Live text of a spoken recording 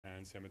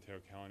in San Mateo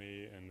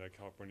County in the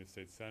California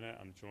State Senate.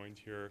 I'm joined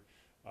here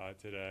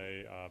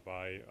today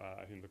by,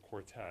 I think, the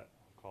quartet,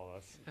 I'll call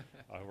us.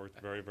 I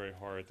worked very, very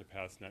hard to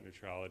pass net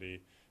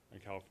neutrality in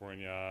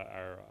California.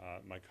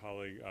 My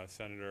colleague,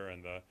 Senator,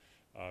 and the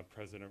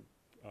President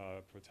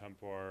pro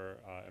tempore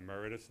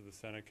emeritus of the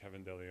Senate,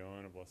 Kevin De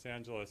León of Los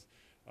Angeles,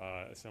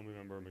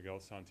 Assemblymember Miguel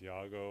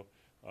Santiago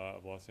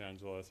of Los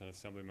Angeles, and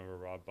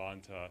Assemblymember Rob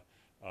Bonta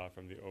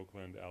from the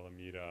Oakland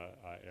Alameda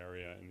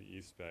area in the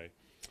East Bay.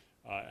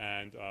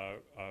 And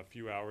a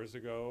few hours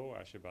ago,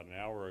 actually about an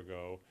hour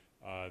ago,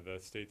 the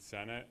state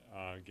Senate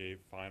gave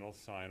final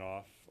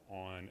sign-off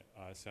on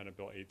Senate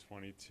Bill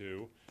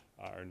 822,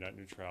 our net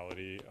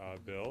neutrality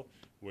bill,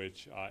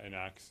 which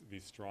enacts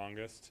the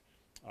strongest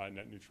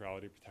net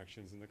neutrality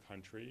protections in the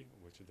country,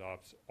 which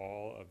adopts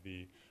all of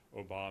the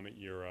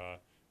Obama-era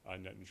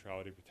net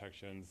neutrality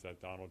protections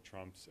that Donald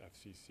Trump's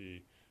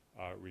FCC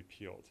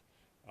repealed.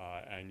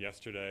 And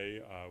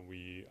yesterday,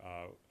 we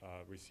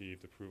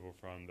received approval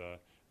from the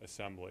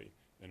Assembly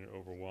in an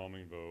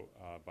overwhelming vote,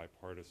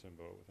 bipartisan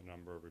vote, with a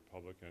number of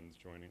Republicans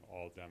joining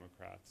all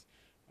Democrats.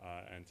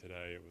 And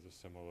today, it was a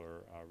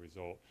similar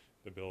result.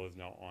 The bill is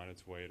now on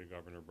its way to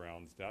Governor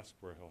Brown's desk,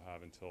 where he'll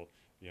have until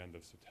the end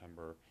of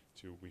September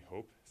to, we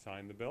hope,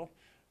 sign the bill.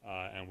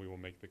 And we will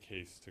make the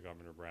case to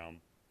Governor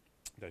Brown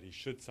that he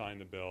should sign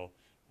the bill,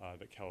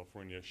 that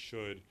California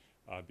should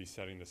be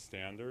setting the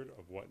standard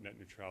of what net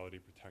neutrality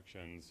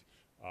protections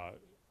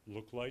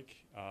look like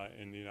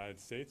in the United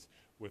States,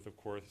 with, of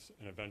course,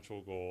 an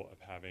eventual goal of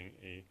having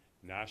a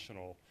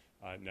national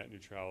net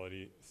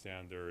neutrality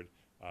standard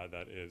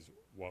that is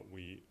what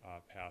we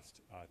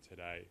passed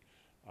today.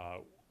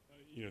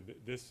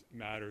 This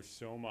matters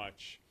so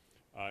much,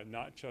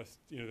 not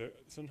just,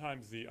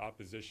 sometimes the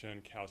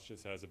opposition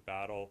couches as a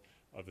battle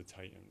of the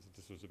titans.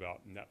 This was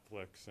about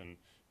Netflix and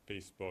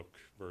Facebook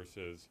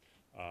versus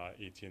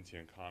AT&T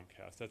and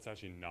Comcast. That's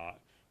actually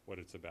not what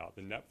it's about.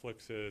 The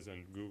Netflixes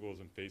and Googles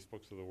and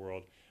Facebooks of the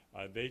world,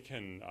 they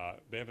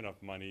have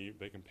enough money,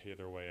 they can pay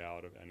their way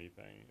out of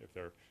anything if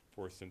they're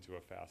forced into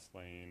a fast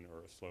lane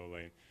or a slow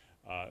lane.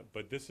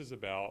 But this is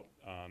about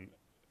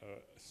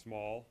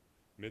small,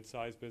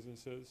 mid-sized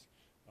businesses,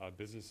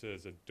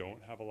 businesses that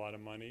don't have a lot of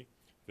money.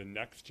 The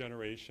next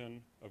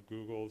generation of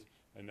Googles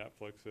and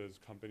Netflixes,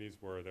 companies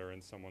where they're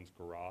in someone's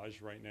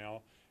garage right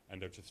now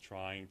and they're just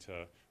trying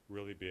to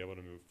really be able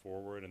to move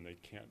forward, and they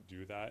can't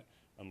do that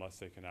unless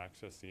they can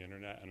access the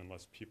internet and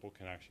unless people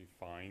can actually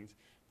find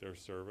their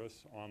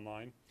service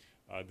online.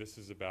 This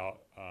is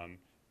about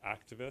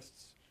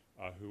activists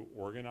who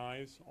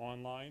organize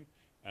online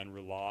and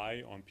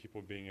rely on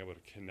people being able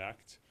to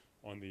connect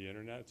on the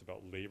internet. It's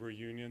about labor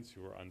unions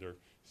who are under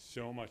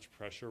so much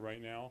pressure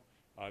right now,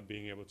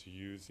 being able to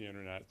use the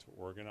internet to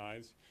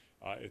organize.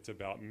 It's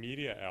about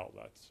media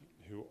outlets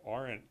who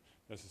aren't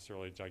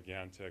necessarily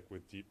gigantic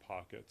with deep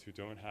pockets, who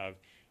don't have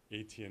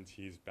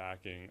AT&T's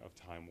backing of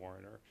Time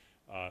Warner,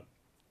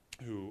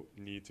 who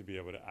need to be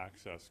able to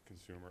access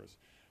consumers.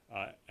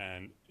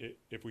 And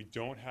if we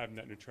don't have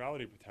net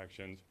neutrality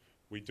protections,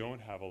 we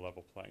don't have a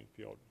level playing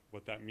field.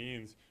 What that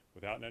means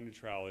without net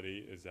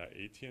neutrality is that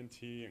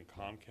AT&T and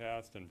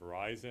Comcast and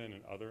Verizon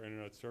and other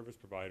internet service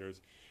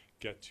providers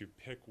get to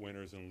pick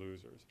winners and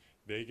losers.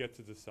 They get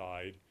to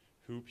decide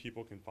who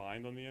people can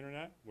find on the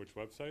internet, which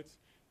websites,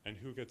 and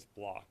who gets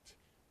blocked.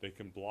 They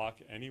can block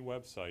any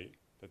website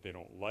that they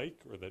don't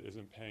like or that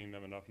isn't paying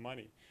them enough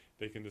money.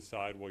 They can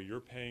decide, well, you're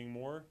paying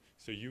more,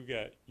 so you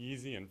get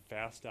easy and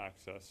fast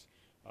access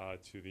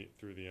through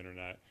the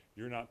internet.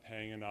 You're not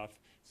paying enough,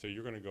 so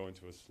you're going to go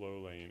into a slow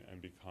lane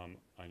and become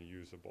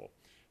unusable.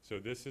 So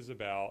this is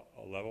about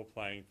a level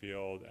playing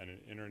field and an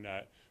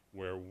internet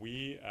where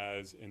we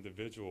as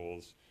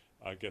individuals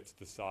get to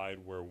decide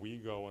where we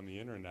go on the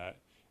internet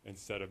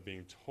instead of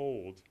being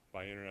told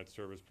by internet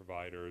service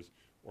providers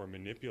or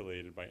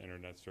manipulated by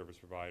internet service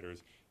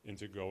providers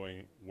into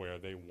going where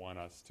they want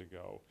us to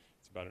go.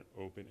 It's about an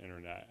open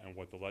internet. And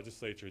what the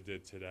legislature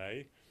did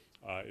today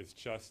is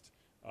just,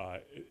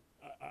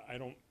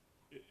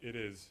 it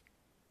is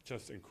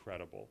just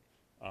incredible.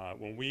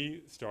 When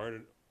we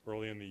started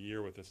early in the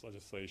year with this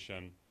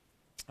legislation,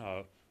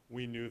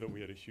 we knew that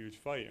we had a huge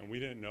fight, and we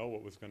didn't know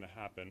what was going to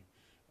happen.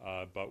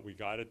 But we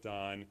got it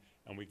done,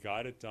 and we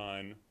got it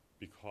done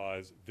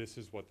because this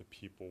is what the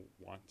people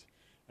want.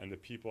 And the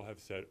people have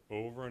said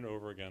over and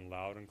over again,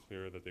 loud and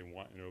clear, that they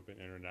want an open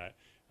internet,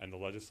 and the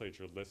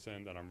legislature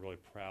listened, and I'm really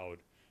proud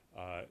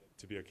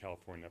to be a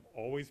Californian. I'm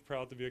always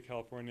proud to be a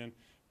Californian,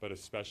 but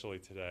especially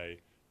today,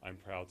 I'm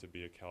proud to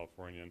be a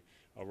Californian.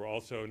 We're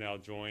also now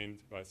joined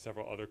by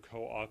several other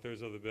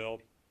co-authors of the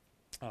bill,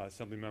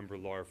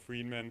 Assemblymember Laura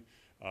Friedman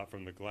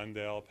from the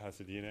Glendale,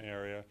 Pasadena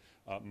area,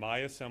 my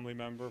assembly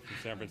member from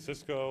San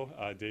Francisco,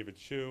 David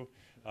Chu,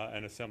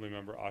 and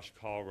Assemblymember Ash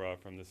Kalra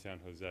from the San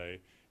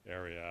Jose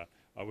area.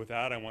 With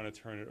that, I want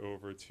to turn it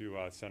over to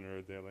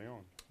Senator De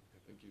León.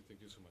 Okay,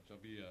 thank you so much. I'll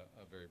be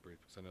very brief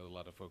because I know a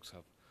lot of folks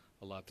have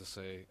a lot to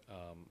say.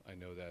 I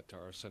know that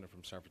our senator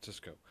from San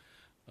Francisco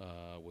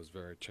was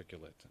very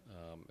articulate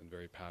and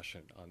very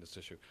passionate on this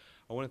issue.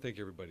 I want to thank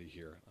everybody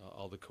here,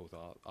 all the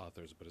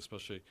co-authors, but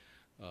especially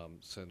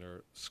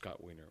Senator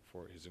Scott Wiener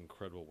for his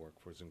incredible work,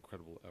 for his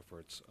incredible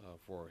efforts,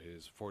 for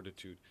his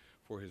fortitude,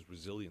 for his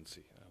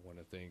resiliency. I want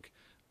to thank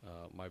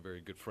my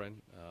very good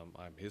friend.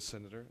 I'm his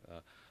senator.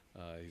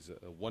 He's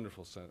a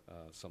wonderful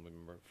assembly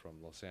member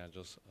from Los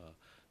Angeles,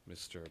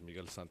 Mr.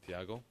 Miguel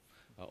Santiago.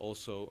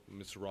 Also,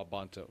 Mr. Rob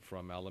Bonta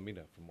from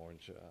Alameda, from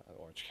Orange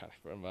County,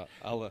 from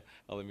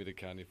Alameda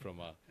County,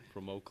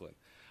 from Oakland.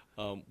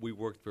 We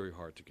worked very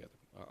hard together.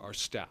 Our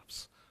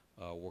staffs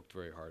worked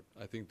very hard.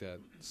 I think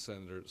that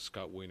Senator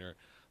Scott Wiener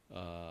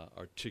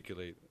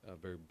articulate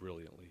very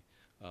brilliantly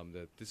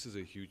that this is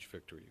a huge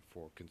victory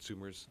for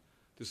consumers.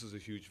 This is a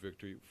huge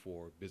victory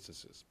for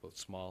businesses, both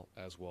small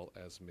as well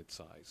as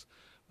mid-size,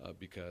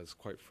 because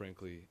quite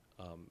frankly,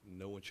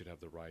 no one should have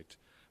the right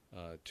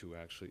to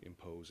actually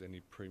impose any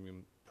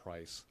premium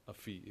price, a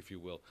fee, if you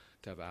will,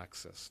 to have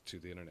access to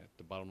the internet.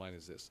 The bottom line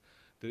is this.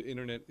 The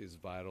internet is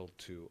vital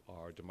to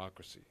our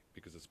democracy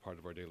because it's part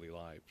of our daily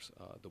lives,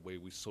 the way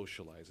we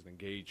socialize and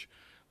engage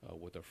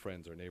with our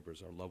friends, our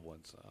neighbors, our loved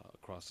ones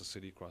across the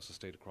city, across the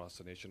state, across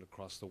the nation,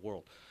 across the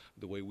world,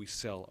 the way we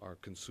sell our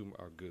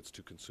goods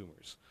to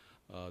consumers,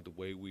 the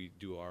way we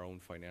do our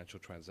own financial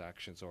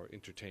transactions or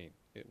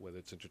whether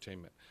it's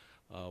entertainment,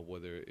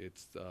 whether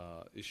it's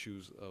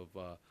issues of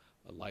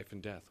life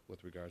and death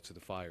with regards to the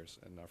fires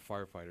and our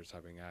firefighters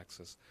having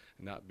access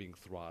and not being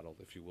throttled,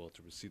 if you will,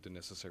 to receive the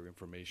necessary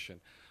information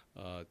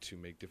to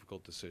make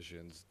difficult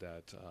decisions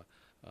that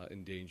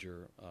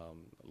endanger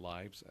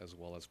lives as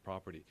well as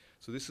property.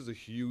 So this is a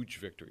huge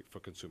victory for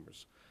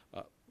consumers.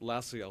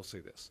 Lastly, I'll say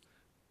this.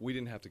 We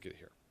didn't have to get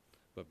here,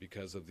 but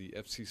because of the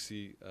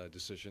FCC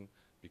decision,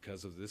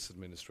 because of this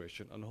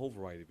administration on a whole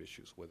variety of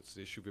issues, whether it's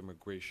the issue of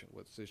immigration,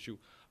 whether it's the issue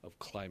of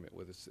climate,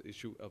 whether it's the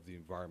issue of the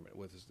environment,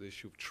 whether it's the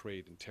issue of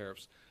trade and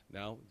tariffs,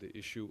 now the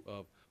issue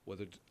of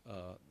whether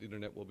the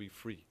internet will be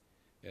free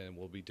and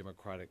will be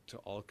democratic to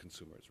all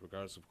consumers,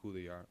 regardless of who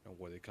they are and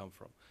where they come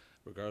from,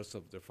 regardless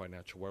of their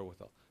financial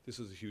wherewithal. This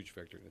is a huge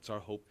victory, and it's our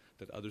hope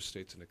that other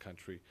states in the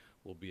country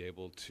will be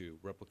able to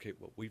replicate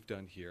what we've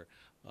done here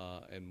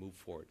and move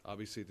forward.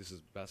 Obviously, this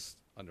is best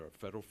under a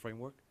federal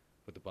framework,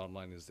 but the bottom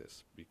line is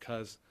this.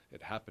 Because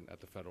it happened at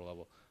the federal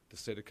level, the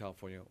state of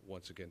California,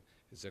 once again,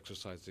 is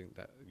exercising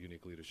that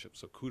unique leadership.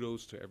 So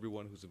kudos to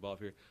everyone who's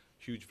involved here.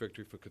 Huge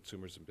victory for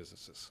consumers and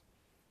businesses.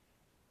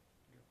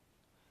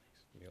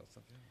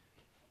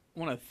 I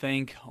want to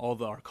thank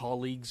all our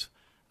colleagues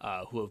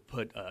who have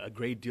put a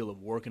great deal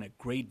of work and a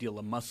great deal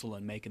of muscle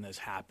in making this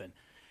happen.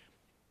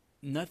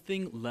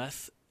 Nothing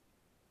less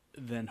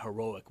than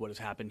heroic what has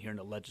happened here in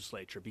the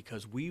legislature,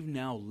 because we've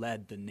now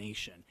led the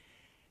nation.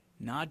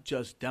 Not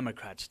just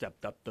Democrats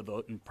stepped up the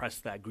vote and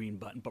pressed that green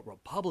button, but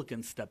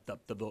Republicans stepped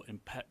up the vote and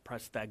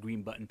pressed that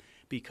green button,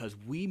 because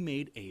we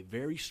made a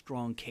very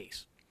strong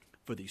case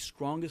for the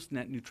strongest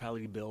net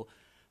neutrality bill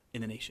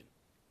in the nation.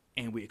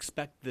 And we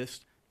expect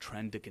this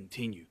trend to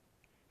continue,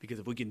 because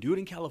if we can do it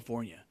in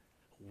California,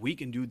 we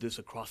can do this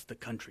across the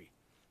country.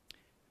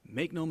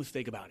 Make no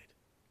mistake about it.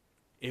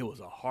 It was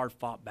a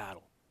hard-fought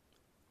battle.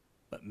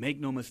 But make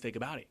no mistake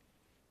about it.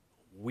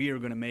 We are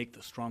going to make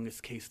the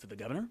strongest case to the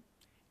governor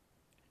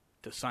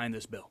to sign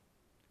this bill,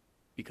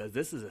 because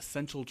this is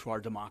essential to our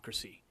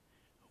democracy.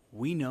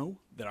 We know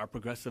that our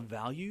progressive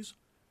values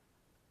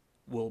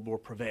will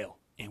prevail,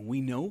 and we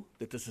know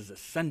that this is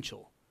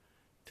essential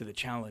to the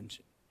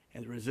challenge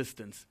and the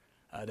resistance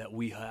that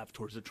we have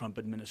towards the Trump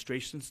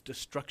administration's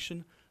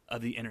destruction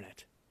of the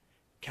internet.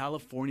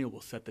 California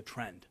will set the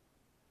trend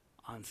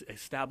on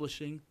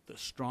establishing the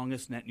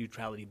strongest net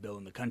neutrality bill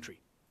in the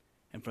country.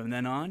 And from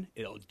then on,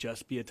 it'll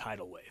just be a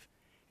tidal wave,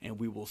 and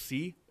we will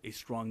see a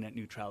strong net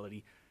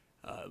neutrality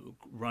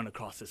run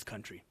across this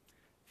country.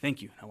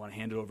 Thank you. I want to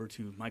hand it over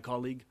to my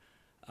colleague,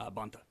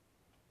 Bonta.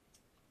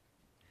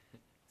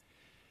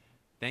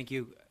 Thank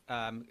you.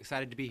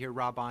 Excited to be here,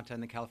 Rob Bonta in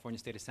the California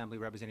State Assembly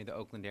representing the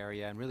Oakland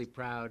area, and really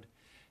proud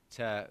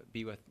to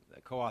be with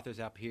co-authors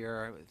up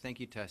here. Thank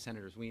you to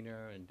Senators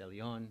Wiener and De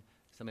León,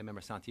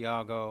 Assemblymember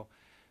Santiago.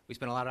 We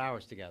spent a lot of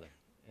hours together,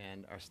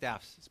 and our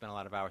staffs spent a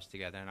lot of hours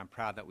together, and I'm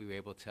proud that we were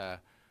able to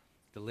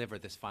deliver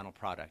this final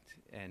product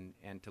and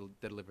to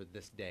deliver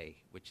this day,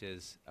 which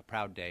is a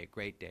proud day, a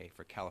great day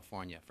for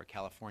California, for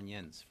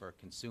Californians, for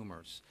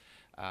consumers.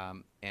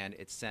 And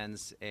it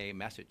sends a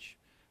message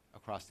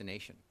across the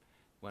nation.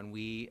 When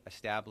we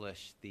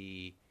establish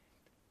the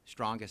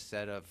strongest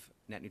set of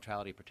net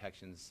neutrality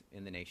protections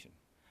in the nation,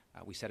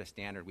 we set a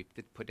standard, we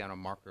put down a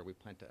marker, we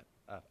plant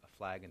a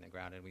flag in the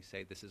ground, and we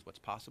say this is what's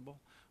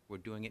possible. We're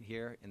doing it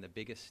here in the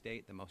biggest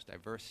state, the most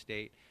diverse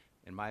state,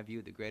 in my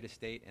view, the greatest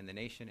state in the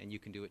nation, and you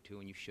can do it too,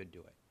 and you should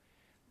do it.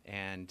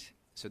 And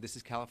so this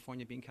is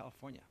California being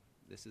California.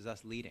 This is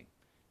us leading.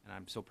 And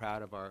I'm so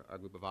proud of our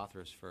group of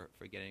authors for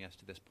getting us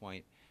to this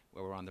point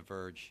where we're on the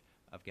verge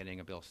of getting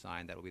a bill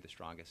signed that will be the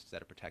strongest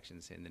set of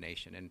protections in the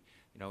nation. And,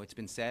 you know, it's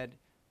been said,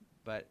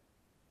 but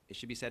it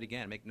should be said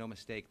again. Make no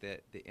mistake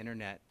that the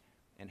internet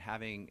and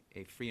having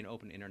a free and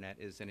open internet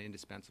is an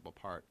indispensable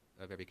part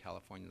of every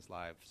Californian's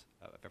lives,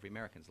 of every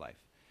American's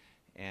life.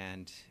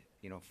 And,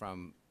 you know,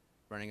 from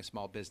running a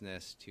small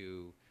business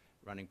to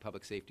running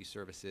public safety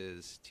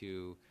services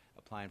to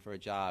applying for a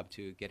job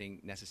to getting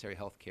necessary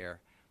health care,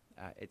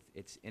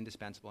 it's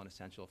indispensable and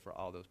essential for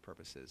all those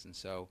purposes. And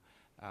so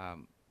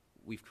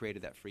we've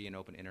created that free and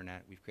open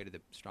internet. We've created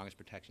the strongest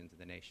protections in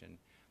the nation.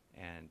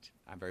 And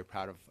I'm very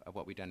proud of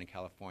what we've done in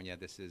California.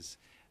 This is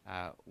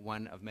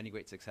one of many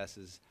great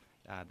successes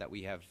that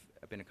we have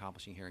been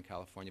accomplishing here in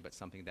California, but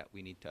something that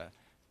we need to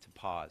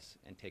pause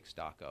and take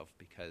stock of,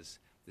 because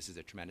this is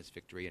a tremendous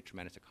victory, a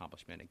tremendous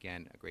accomplishment.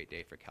 Again, a great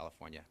day for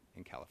California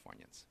and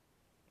Californians.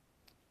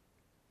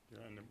 Yeah,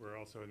 and we're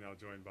also now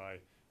joined by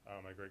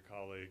my great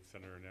colleague,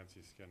 Senator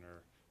Nancy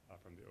Skinner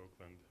from the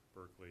Oakland,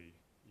 Berkeley,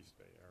 East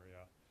Bay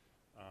area.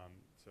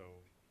 So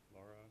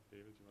Laura,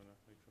 David, do you want to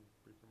make some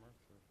brief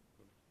remarks? Or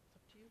It's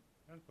up to you.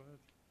 yeah, go ahead.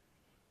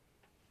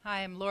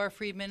 Hi, I'm Laura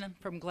Friedman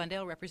from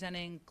Glendale,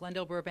 representing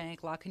Glendale,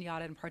 Burbank, La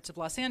Cañada, and parts of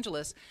Los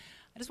Angeles.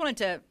 I just wanted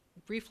to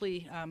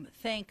briefly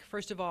thank,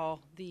 first of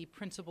all, the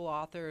principal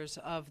authors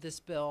of this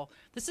bill.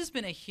 This has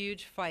been a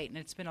huge fight, and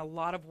it's been a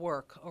lot of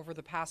work over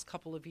the past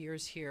couple of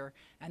years here,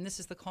 and this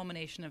is the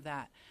culmination of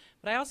that.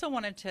 But I also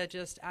wanted to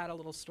just add a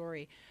little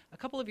story. A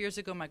couple of years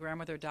ago, my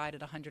grandmother died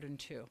at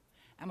 102.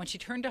 And when she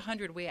turned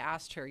 100, we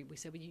asked her, we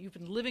said, well, you've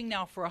been living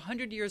now for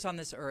 100 years on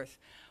this earth.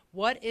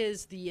 What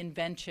is the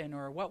invention,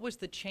 or what was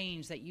the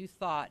change that you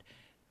thought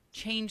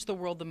changed the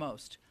world the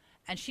most?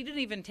 And she didn't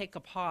even take a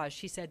pause.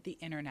 She said, the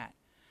internet.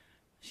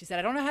 She said,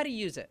 I don't know how to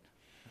use it,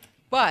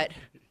 but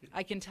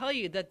I can tell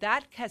you that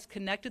that has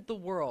connected the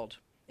world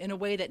in a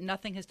way that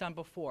nothing has done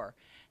before.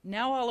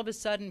 Now all of a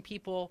sudden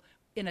people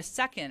in a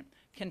second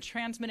can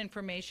transmit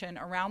information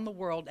around the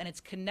world, and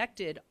it's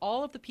connected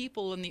all of the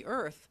people in the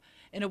earth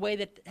in a way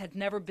that had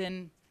never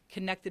been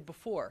connected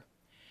before.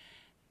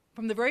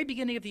 From the very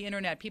beginning of the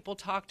internet, people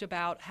talked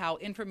about how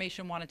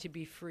information wanted to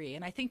be free.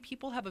 And I think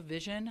people have a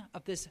vision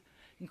of this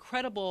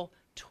incredible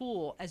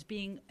tool as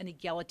being an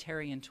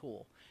egalitarian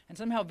tool and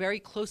somehow very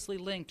closely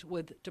linked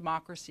with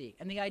democracy.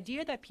 And the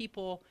idea that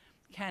people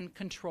can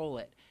control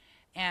it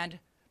and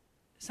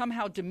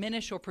somehow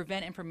diminish or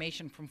prevent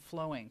information from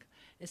flowing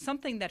is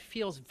something that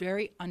feels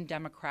very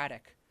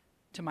undemocratic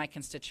to my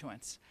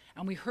constituents.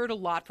 And we heard a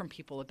lot from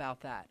people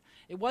about that.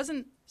 It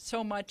wasn't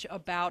so much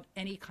about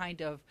any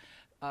kind of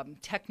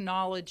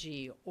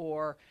technology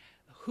or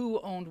who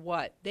owned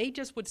what. They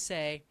just would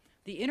say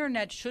the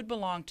internet should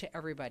belong to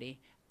everybody,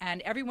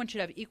 and everyone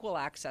should have equal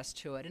access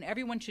to it, and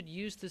everyone should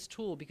use this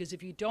tool, because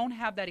if you don't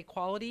have that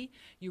equality,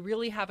 you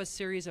really have a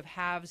series of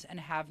haves and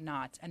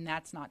have-nots, and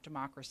that's not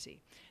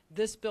democracy.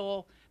 This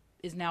bill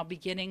is now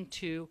beginning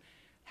to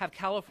have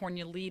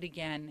California lead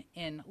again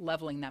in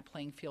leveling that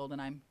playing field,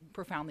 and I'm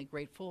profoundly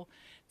grateful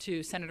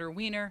to Senator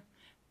Wiener,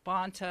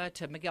 Bonta,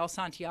 to Miguel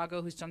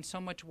Santiago, who's done so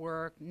much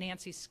work,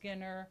 Nancy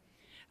Skinner,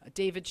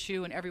 David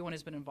Chu, and everyone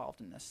who's been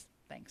involved in this.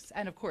 Thanks.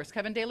 And of course,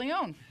 Kevin De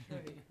León.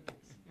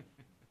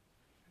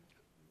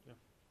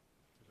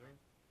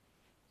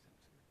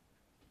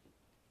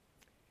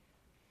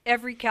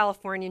 Every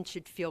Californian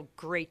should feel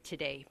great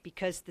today,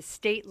 because the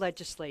state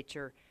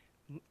legislature,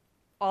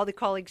 all the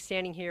colleagues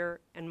standing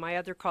here and my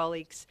other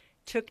colleagues,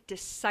 took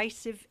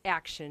decisive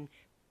action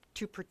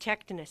to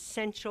protect an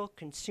essential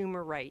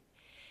consumer right,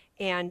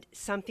 and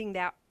something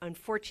that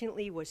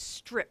unfortunately was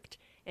stripped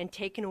and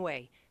taken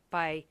away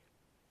by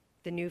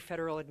the new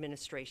federal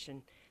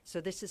administration.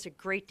 So this is a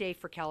great day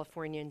for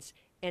Californians,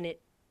 and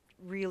it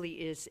really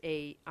is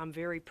I'm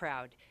very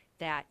proud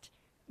that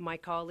my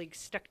colleagues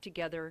stuck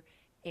together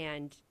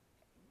and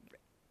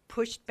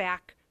pushed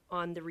back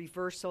on the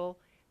reversal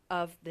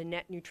of the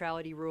net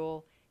neutrality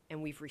rule,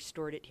 and we've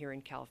restored it here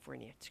in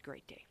California. It's a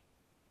great day.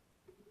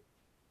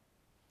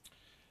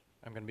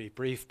 I'm going to be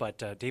brief, but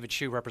David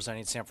Chu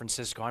representing San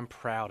Francisco. I'm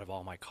proud of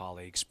all my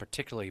colleagues,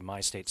 particularly my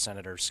state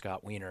senator,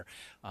 Scott Wiener,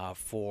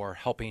 for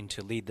helping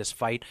to lead this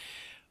fight.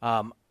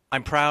 I'm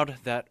proud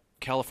that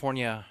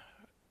California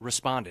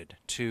responded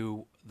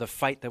to the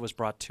fight that was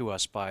brought to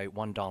us by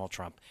one Donald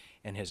Trump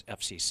and his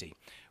FCC.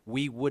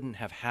 We wouldn't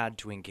have had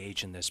to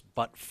engage in this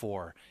but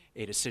for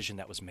a decision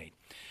that was made.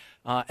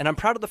 And I'm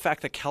proud of the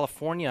fact that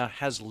California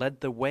has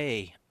led the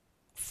way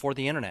for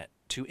the internet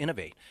to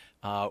innovate.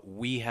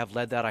 We have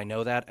led that. I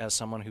know that as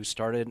someone who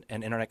started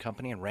an internet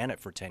company and ran it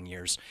for 10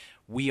 years.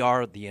 We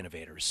are the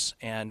innovators.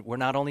 And we're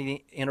not only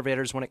the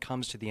innovators when it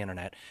comes to the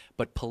internet,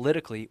 but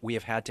politically we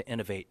have had to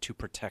innovate to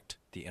protect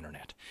the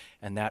internet.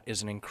 And that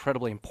is an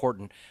incredibly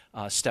important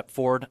step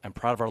forward. I'm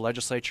proud of our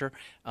legislature.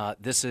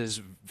 This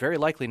is very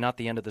likely not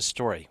the end of the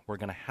story. We're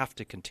going to have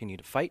to continue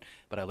to fight,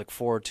 but I look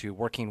forward to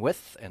working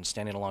with and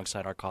standing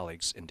alongside our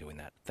colleagues in doing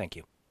that. Thank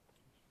you.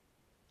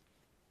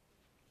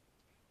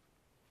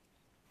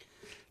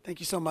 Thank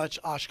you so much,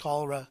 Ash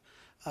Kalra,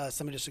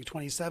 Assembly District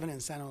 27 in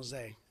San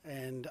Jose.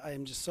 And I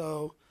am just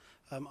so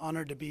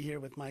honored to be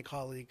here with my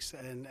colleagues,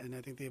 and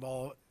I think they've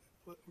all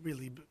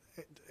really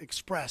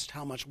expressed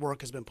how much work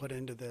has been put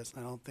into this,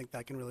 and I don't think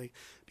that can really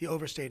be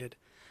overstated.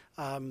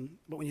 But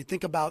when you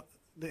think about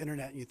the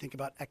internet, and you think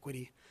about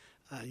equity,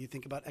 you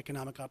think about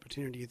economic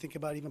opportunity, you think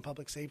about even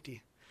public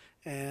safety,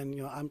 And,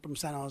 I'm from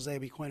San Jose.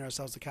 We coin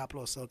ourselves the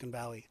capital of Silicon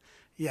Valley.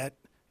 Yet,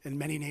 in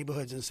many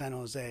neighborhoods in San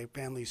Jose,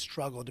 families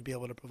struggle to be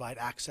able to provide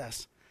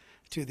access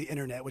to the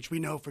internet, which we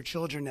know for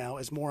children now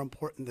is more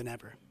important than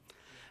ever.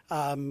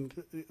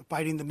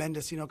 Fighting the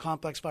Mendocino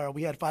complex fire,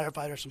 we had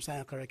firefighters from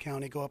Santa Clara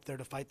County go up there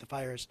to fight the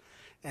fires,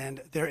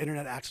 and their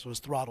internet access was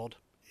throttled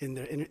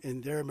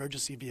in their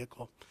emergency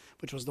vehicle,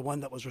 which was the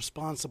one that was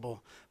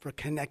responsible for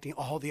connecting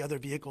all the other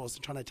vehicles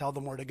and trying to tell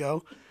them where to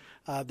go.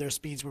 Their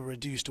speeds were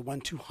reduced to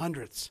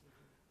 1/200th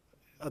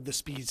of the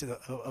speeds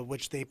of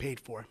which they paid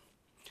for.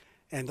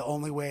 And the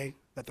only way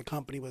that the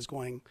company was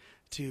going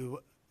to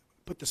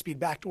put the speed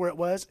back to where it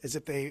was is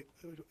if they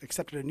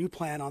accepted a new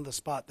plan on the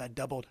spot that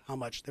doubled how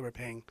much they were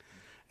paying.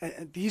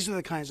 And these are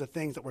the kinds of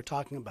things that we're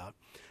talking about.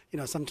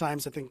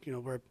 Sometimes I think,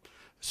 we're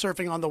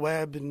surfing on the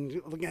web and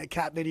looking at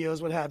cat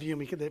videos, what have you, and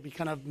we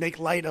kind of make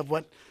light of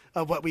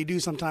what we do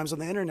sometimes on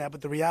the internet.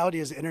 But the reality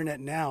is the internet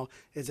now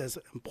is as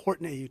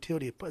important a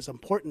utility, as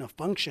important a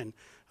function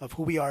of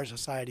who we are as a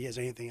society as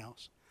anything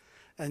else.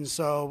 And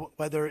so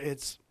whether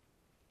it's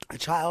a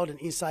child in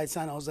Eastside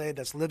San Jose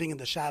that's living in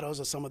the shadows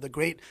of some of the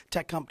great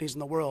tech companies in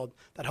the world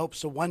that hopes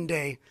to one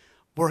day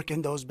work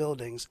in those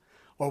buildings,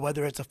 or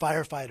whether it's a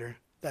firefighter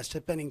that's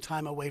spending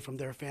time away from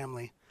their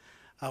family,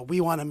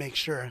 we want to make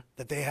sure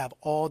that they have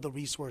all the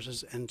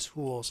resources and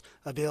tools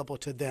available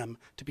to them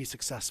to be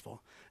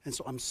successful. And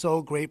so I'm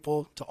so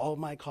grateful to all of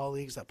my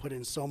colleagues that put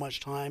in so much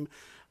time,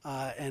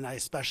 and I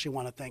especially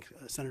want to thank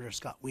Senator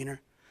Scott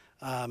Wiener,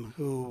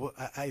 who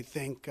I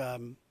think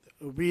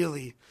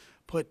really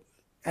put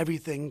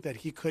everything that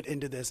he could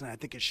into this, and I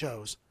think it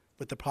shows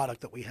with the product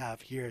that we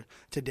have here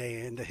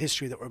today and the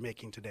history that we're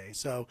making today.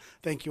 So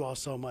thank you all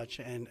so much,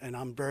 and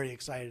I'm very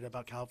excited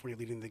about California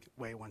leading the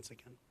way once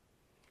again.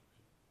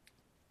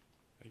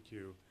 Thank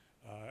you.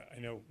 I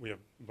know we have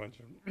a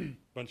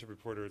bunch of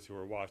reporters who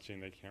are watching.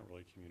 They can't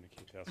really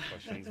communicate to ask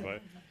questions,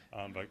 but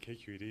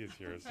KQED is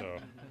here, so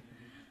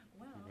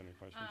Well, if you have any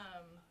questions.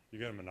 You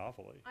got a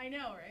monopoly. I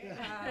know, right?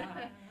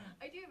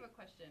 I do have a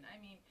question. I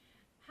mean,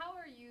 how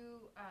are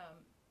you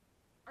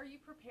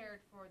prepared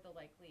for the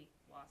likely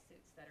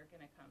lawsuits that are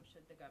going to come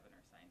should the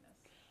governor sign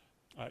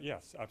this?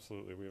 Yes,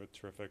 absolutely. We have a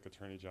terrific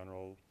Attorney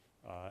General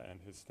and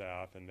his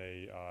staff, and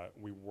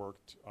we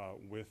worked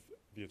with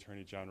the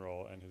Attorney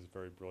General and his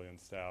very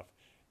brilliant staff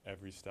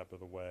every step of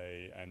the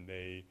way, and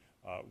they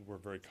were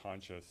very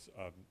conscious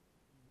of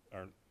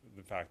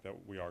the fact that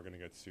we are going to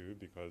get sued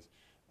because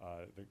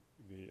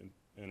the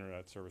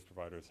internet service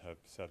providers have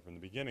said from the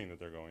beginning that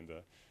they're going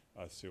to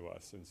sue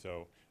us. And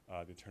so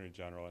the Attorney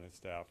General and his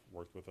staff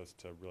worked with us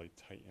to really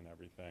tighten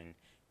everything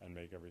and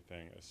make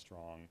everything as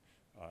strong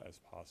as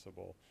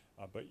possible.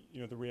 But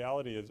the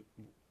reality is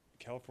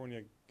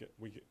California,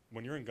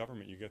 when you're in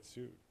government, you get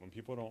sued. When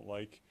people don't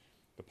like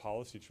the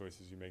policy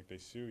choices you make, they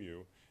sue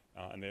you,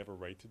 and they have a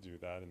right to do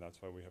that, and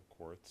that's why we have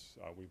courts.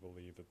 We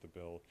believe that the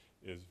bill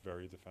is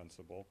very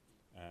defensible,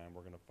 and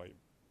we're going to fight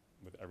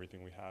with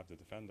everything we have to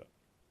defend it.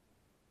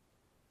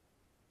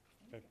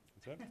 Okay,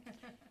 that's it?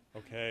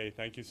 Okay,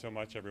 thank you so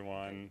much,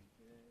 everyone.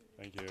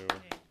 Thank you.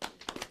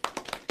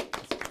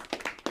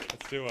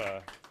 Let's do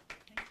a...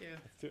 Thank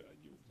you.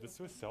 Let's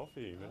do a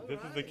selfie. This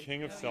is the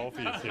king of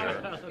selfies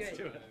here. Let's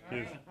do it.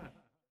 He's-